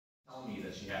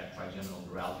that she had trigeminal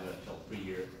neuralgia until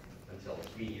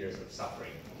 3 years of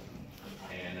suffering.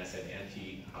 And I said,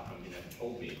 Auntie, how come you never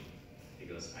told me? He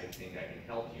goes, I think I can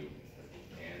help you.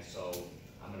 And so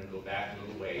I'm going to go back a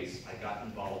little ways. I got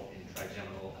involved in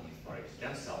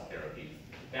stem cell therapy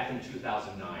back in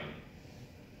 2009.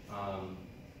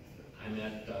 I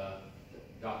met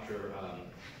Dr.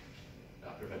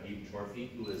 Habib Torfi,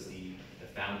 who is the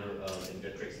founder of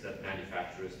Invitrix that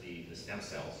manufactures the stem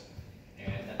cells.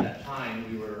 And at that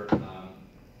time, we were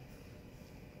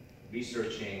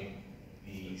researching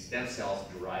the stem cells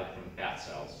derived from fat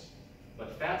cells.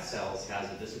 But fat cells has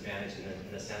a disadvantage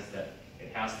in the sense that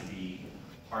it has to be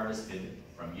harvested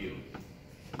from you.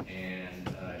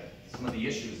 And some of the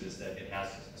issues is that it has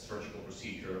a surgical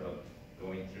procedure of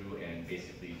going through and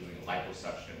basically doing a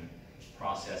liposuction,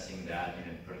 processing that, and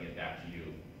then putting it back to you.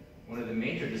 One of the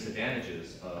major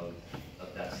disadvantages of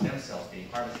that stem cells being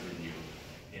harvested in you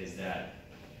is that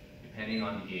depending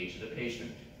on the age of the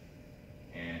patient,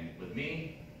 and with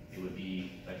me, it would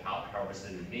be like how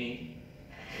harvested in me,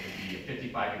 it would be a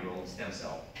 55-year-old stem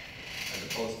cell, as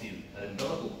opposed to the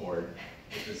umbilical cord,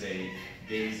 which is a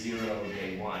day 0,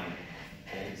 day 1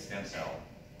 old stem cell.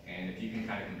 And if you can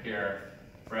kind of compare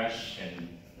fresh and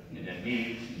then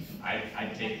me,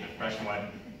 I'd take the fresh one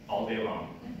all day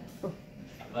long.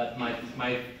 But my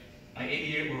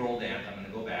 88-year-old aunt, I'm going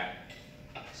to go back,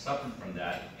 suffered from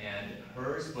that, and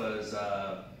hers was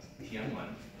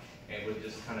TN1. It would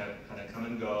just kind of come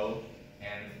and go,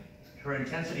 and her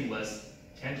intensity was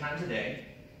 10 times a day.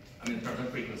 I mean, in terms of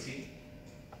frequency,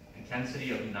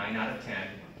 intensity of 9 out of 10,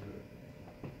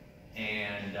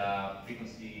 and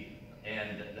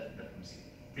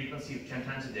frequency of 10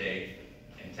 times a day,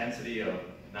 intensity of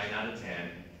 9 out of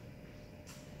 10,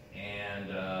 and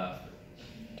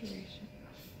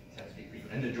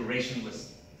the duration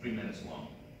was 3 minutes long.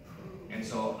 And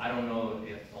so I don't know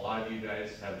if a lot of you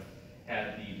guys have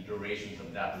had the durations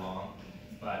of that long,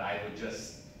 but I would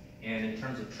just, and in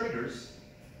terms of triggers,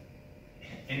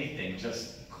 anything,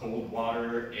 just cold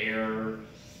water, air,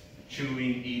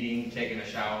 chewing, eating, taking a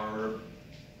shower,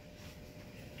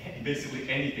 basically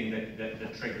anything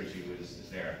that triggers you is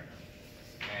there.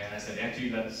 And I said, Auntie,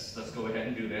 let's go ahead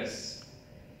and do this.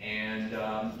 And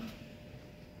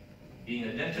being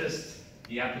a dentist,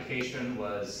 the application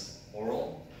was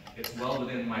oral. It's well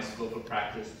within my scope of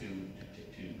practice to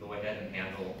go ahead and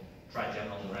handle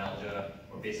trigeminal neuralgia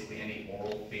or basically any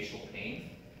oral facial pain.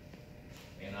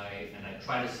 And I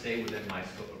try to stay within my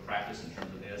scope of practice in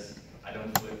terms of this. I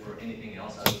don't do it for anything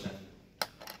else other than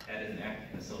head and neck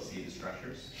and associated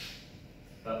structures.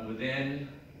 But within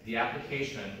the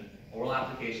application, oral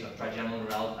application of trigeminal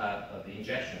neuralgia, of the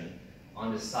injection,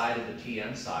 on the side of the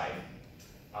TN side,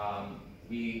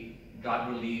 we got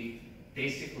relief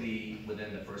basically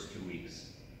within the first 2 weeks.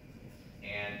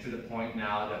 And to the point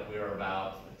now that we're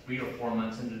about 3 or 4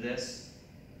 months into this,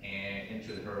 and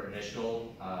into her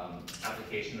initial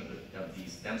application of the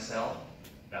stem cell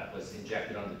that was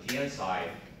injected on the TN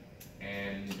side,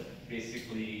 and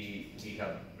basically we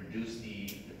have reduced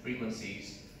the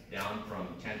frequencies down from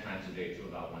 10 times a day to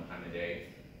about 1 time a day.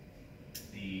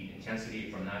 The intensity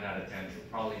from 9 out of 10 to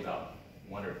probably about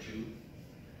 1 or 2,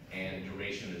 and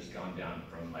duration has gone down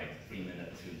from like 3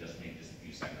 minutes to just maybe just a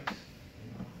few seconds.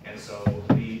 And so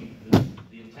the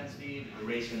intensity, the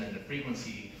duration, and the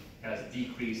frequency has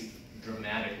decreased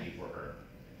dramatically for her.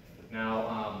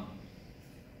 Now,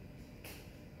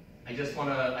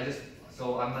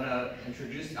 so I'm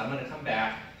gonna come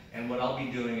back, and what I'll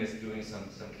be doing is doing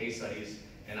some case studies,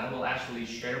 and I will actually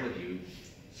share with you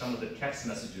some of the text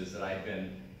messages that I've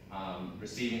been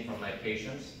receiving from my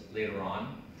patients later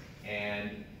on.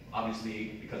 And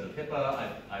obviously, because of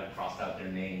HIPAA, I've crossed out their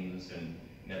names and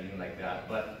everything like that.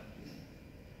 But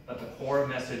the core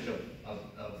message of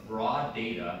raw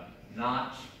data,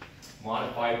 not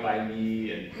modified by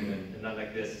me and not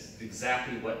like this, is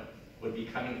exactly what would be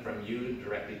coming from you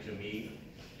directly to me,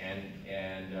 and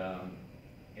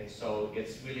so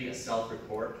it's really a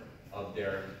self-report of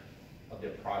their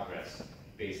progress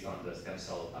based on the stem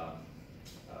cell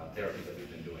therapy that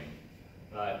we've been doing.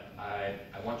 But I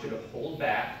want you to hold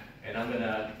back, and I'm going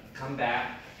to come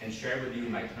back and share with you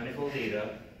my clinical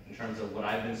data in terms of what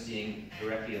I've been seeing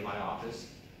directly in my office.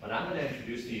 But I'm going to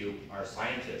introduce to you our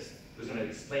scientist, who's going to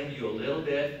explain to you a little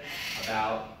bit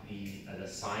about the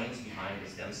science behind the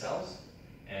stem cells.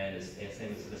 And his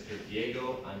name is Mr.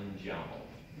 Diego Andiamo.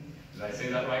 Did I say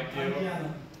that right, Diego?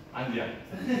 Andiamo.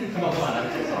 Come on,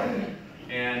 I'm so sorry.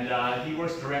 And he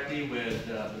works directly with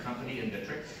the company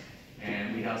Invitrix.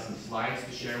 And we have some slides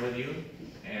to share with you.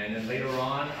 And then later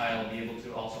on, I'll be able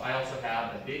to I also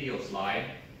have a video slide,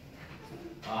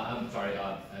 a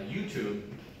YouTube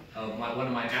of one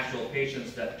of my actual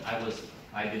patients that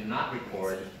I did not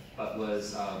record, but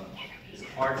is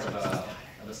part of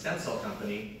a stem cell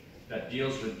company that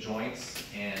deals with joints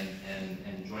and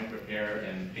joint repair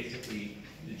and basically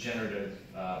degenerative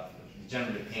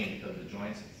pain because of the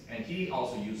joints. And he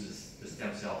also uses the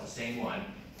stem cell, the same one,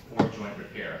 for joint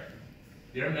repair.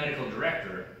 Their medical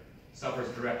director suffers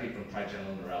directly from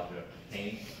trigeminal neuralgia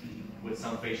pain with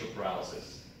some facial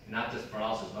paralysis. Not just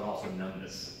paralysis, but also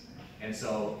numbness. And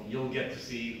so you'll get to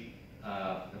see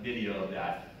a video of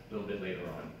that a little bit later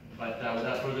on. But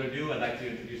without further ado, I'd like to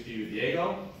introduce to you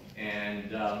Diego,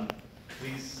 and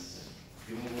please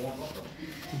give him a warm welcome.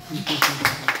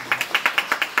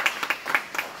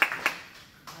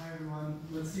 Hi everyone,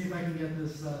 let's see if I can get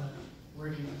this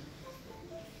working.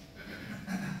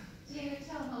 Diego,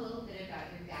 tell them a little bit about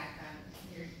your background,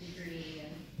 your degree,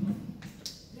 and...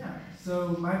 Yeah,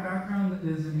 so my background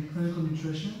is in clinical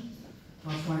nutrition.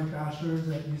 That's my bachelor's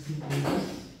at UC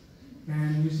Davis.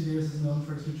 And UC Davis is known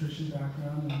for its nutrition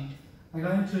background. And I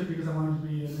got into it because I wanted to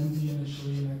be an MD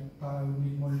initially, and I thought I would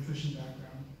need more nutrition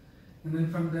background. And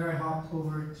then from there, I hopped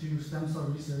over to stem cell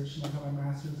research, and I got my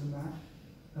master's in that.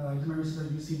 I did my research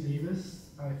at UC Davis.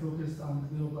 I focused on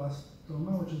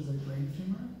glioblastoma, which is a brain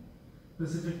tumor,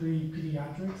 specifically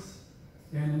pediatrics,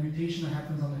 and a mutation that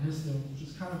happens on the histone, which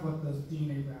is kind of what the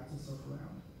DNA wraps itself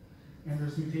around. And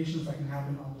there's mutations that can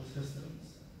happen on those histones.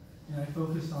 And I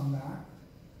focused on that.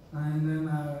 And then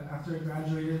after I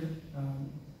graduated,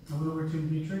 I went over to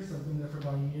Matrix. I've been there for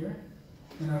about a year.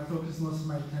 And I focused most of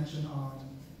my attention on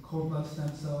cord blood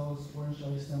stem cells, orange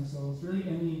jelly stem cells, really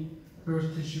any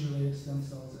birth tissue related stem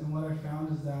cells. And what I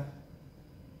found is that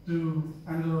through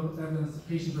anecdotal evidence, the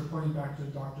patients reporting back to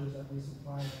the doctors that we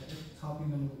supply, it's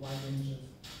helping them with a wide range of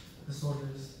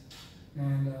disorders.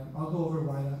 And I'll go over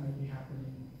why that might be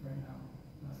happening right now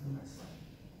in the next slide.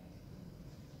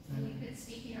 And you've been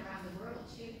speaking around the world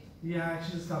too. Yeah, I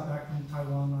actually just got back from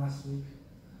Taiwan last week.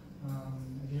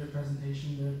 I gave a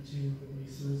presentation there to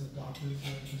a series of doctors who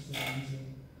are interested in using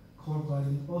cord blood,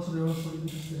 and also they're also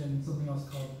interested in something else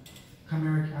called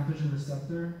chimeric antigen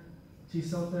receptor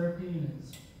T-cell therapy. And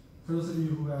it's, for those of you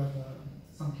who have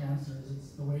some cancers,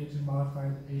 it's the way to modify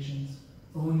the patient's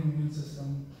own immune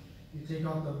system. You take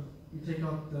out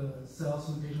the cells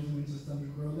from the patient's immune system, you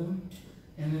grow them,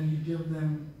 and then you give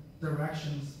them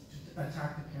directions to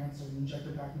attack the cancer and inject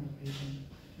it back into the patient.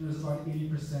 And there's about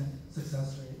 80%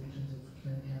 success rate in terms of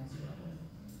curing cancer that way,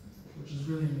 which is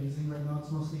really amazing. Right now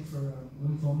it's mostly for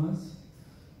lymphomas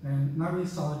and not really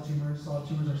solid tumors. Solid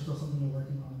tumors are still something we're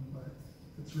working on, but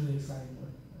it's really exciting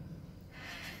work.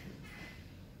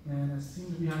 And I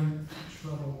seem to be having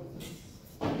trouble with this.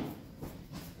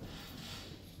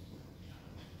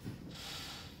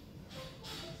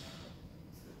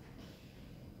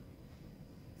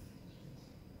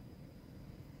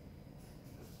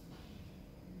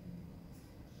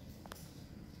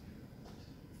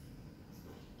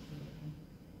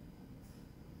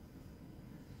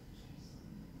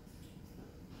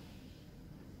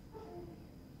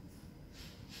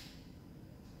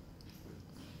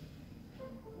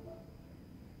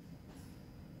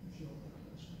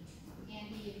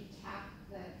 Andy, if you tap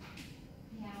the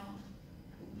piano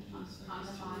on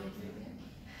the monitor there.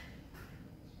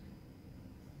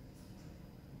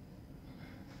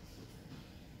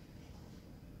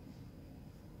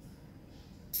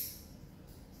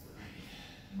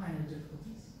 Minor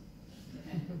difficulties.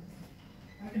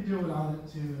 I can do without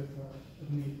it too if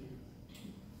need be.